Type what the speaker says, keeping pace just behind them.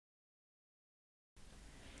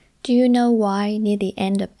Do you know why, near the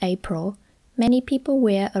end of April, many people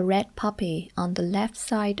wear a red poppy on the left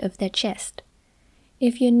side of their chest?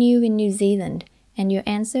 If you're new in New Zealand and your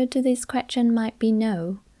answer to this question might be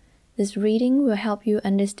no, this reading will help you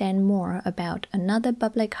understand more about another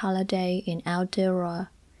public holiday in Aotearoa,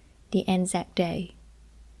 the ANZAC Day.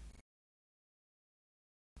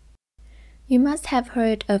 You must have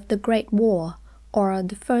heard of the Great War, or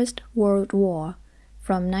the First World War,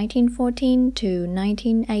 from 1914 to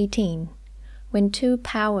 1918, when two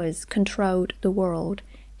powers controlled the world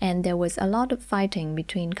and there was a lot of fighting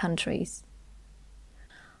between countries.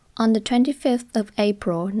 On the 25th of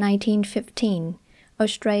April 1915,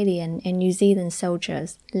 Australian and New Zealand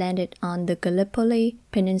soldiers landed on the Gallipoli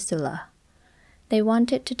Peninsula. They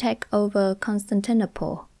wanted to take over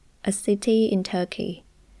Constantinople, a city in Turkey.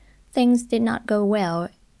 Things did not go well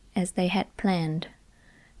as they had planned.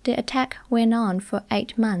 The attack went on for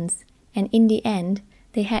 8 months, and in the end,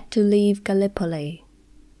 they had to leave Gallipoli.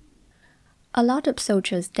 A lot of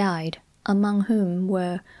soldiers died, among whom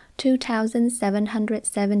were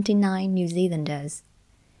 2,779 New Zealanders.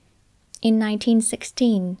 In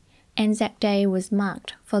 1916, ANZAC Day was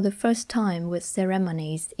marked for the first time with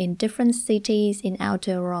ceremonies in different cities in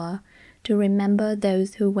Aotearoa to remember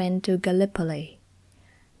those who went to Gallipoli.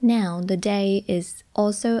 Now the day is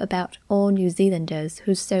also about all New Zealanders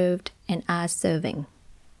who served and are serving.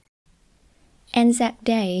 ANZAC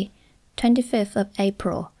Day, 25th of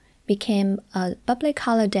April, became a public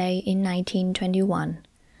holiday in 1921.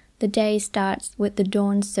 The day starts with the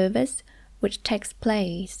dawn service, which takes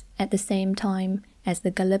place at the same time as the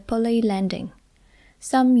Gallipoli landing.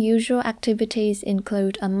 Some usual activities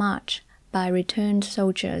include a march by returned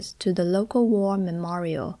soldiers to the local war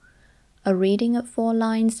memorial, a reading of 4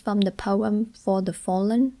 lines from the poem For the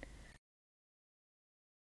Fallen.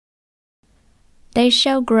 They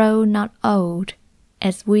shall grow not old,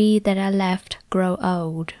 as we that are left grow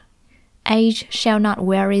old. Age shall not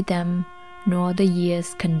weary them, nor the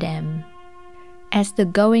years condemn. As the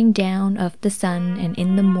going down of the sun and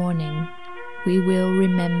in the morning, we will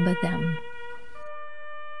remember them.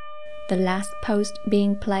 The last post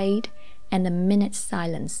being played and a minute's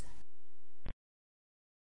silence.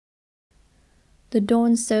 The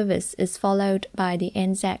dawn service is followed by the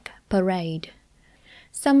ANZAC parade.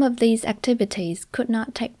 Some of these activities could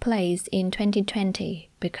not take place in 2020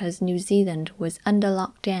 because New Zealand was under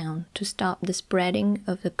lockdown to stop the spreading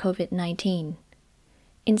of the COVID-19.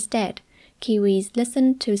 Instead, Kiwis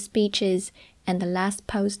listened to speeches and the last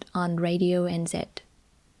post on Radio NZ.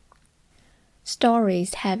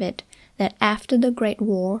 Stories have it that after the Great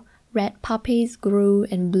War, red poppies grew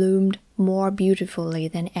and bloomed more beautifully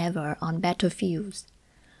than ever on battlefields.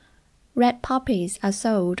 Red poppies are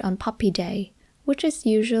sold on Poppy Day, which is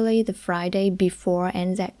usually the Friday before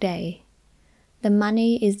ANZAC Day. The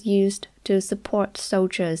money is used to support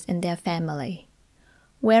soldiers and their family.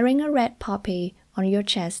 Wearing a red poppy on your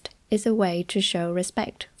chest is a way to show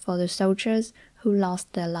respect for the soldiers who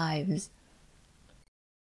lost their lives.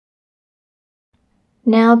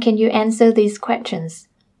 Now can you answer these questions?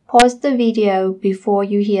 Pause the video before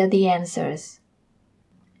you hear the answers.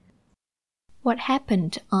 What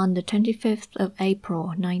happened on the 25th of April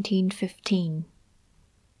 1915?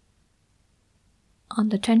 On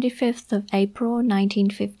the 25th of April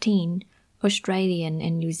 1915, Australian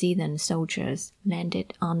and New Zealand soldiers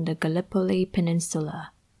landed on the Gallipoli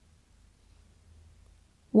Peninsula.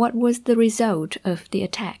 What was the result of the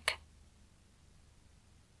attack?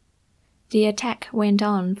 The attack went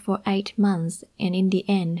on for 8 months, and in the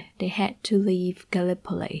end, they had to leave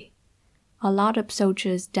Gallipoli. A lot of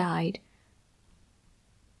soldiers died.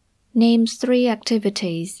 Name 3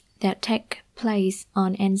 activities that take place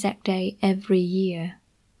on ANZAC Day every year.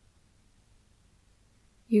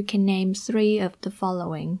 You can name 3 of the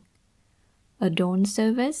following: a dawn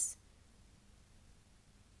service,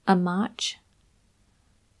 a march,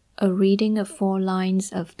 a reading of 4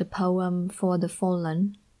 lines of the poem For the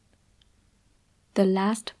Fallen, the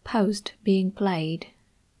last post being played,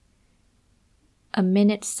 a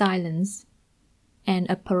minute's silence, and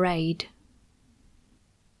a parade.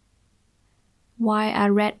 Why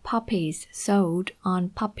are red poppies sold on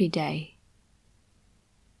Poppy Day?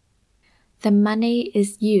 The money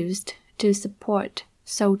is used to support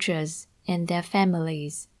soldiers and their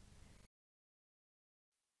families.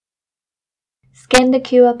 Scan the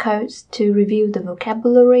QR codes to review the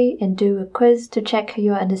vocabulary and do a quiz to check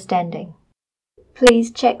your understanding.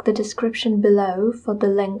 Please check the description below for the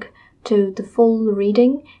link to the full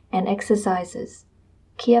reading and exercises.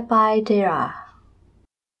 Kia pai te rā.